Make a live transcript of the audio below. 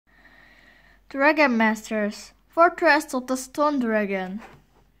Dragon Masters, Fortress of the Stone Dragon.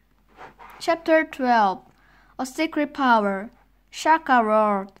 Chapter 12. A Secret Power. Shaka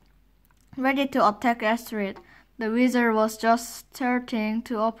roared, ready to attack Astrid. The wizard was just starting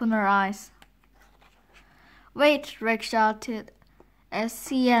to open her eyes. Wait, Drake shouted, as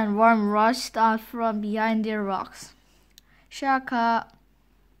Sea and Worm rushed out from behind their rocks. Shaka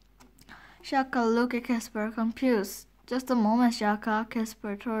looked at Casper, confused. Just a moment, Shaka,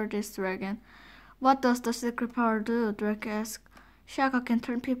 Casper told his dragon. What does the secret power do? Drake asked. Shaka can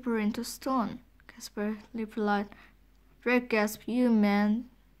turn people into stone, Casper replied. Drake gasped. You mean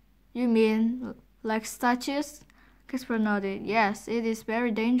like statues? Casper nodded. Yes, it is very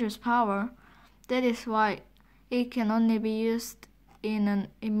dangerous power. That is why it can only be used in an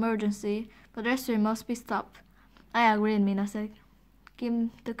emergency, but Astrid must be stopped. I agree, Mina said. Give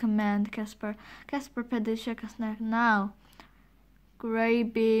the command, Casper. Casper patted Shaka's neck. Now. Grey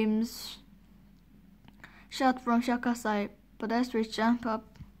beams shot from Shaka's eye, but Astrid jumped up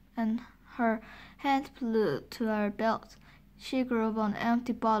and her hand flew to her belt. She grabbed an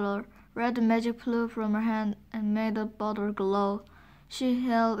empty bottle. Red magic flew from her hand and made the bottle glow. She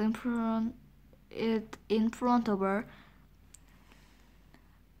held it in front of her.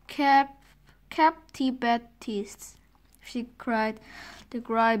 Captivatis, she cried. The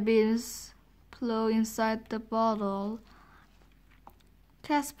grey beams flew inside the bottle.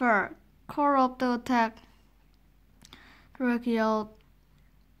 Casper, call up the attack, Drake yelled,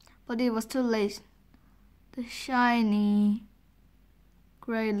 but it was too late. The shiny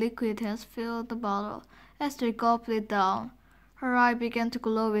grey liquid has filled the bottle. Astrid gulped it down. Her eye began to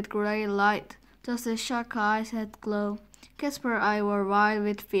glow with grey light, just as Shaka's eyes had glowed. Casper's eyes were wide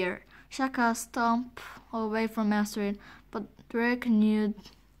with fear. Shaka stomped away from Astrid, but Drake knew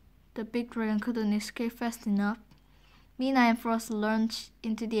the big dragon couldn't escape fast enough. Mina and Frost launched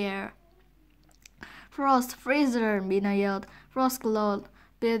into the air. Frost, freezer! Mina yelled. Frost glowed,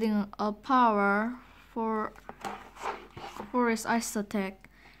 building up power for his ice attack.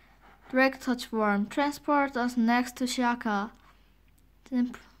 Drake touched Worm. Transport us next to Shaka.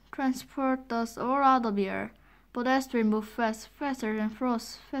 Then transport us all out of here. But Astrid moved fast, faster than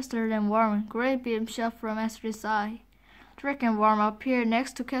Frost, faster than Worm. Grey beam shot from Astrid's eye. Drake and Worm appeared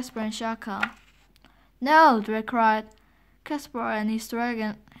next to Casper and Shaka. No! Drake cried. Casper and his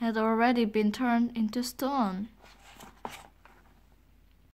dragon had already been turned into stone.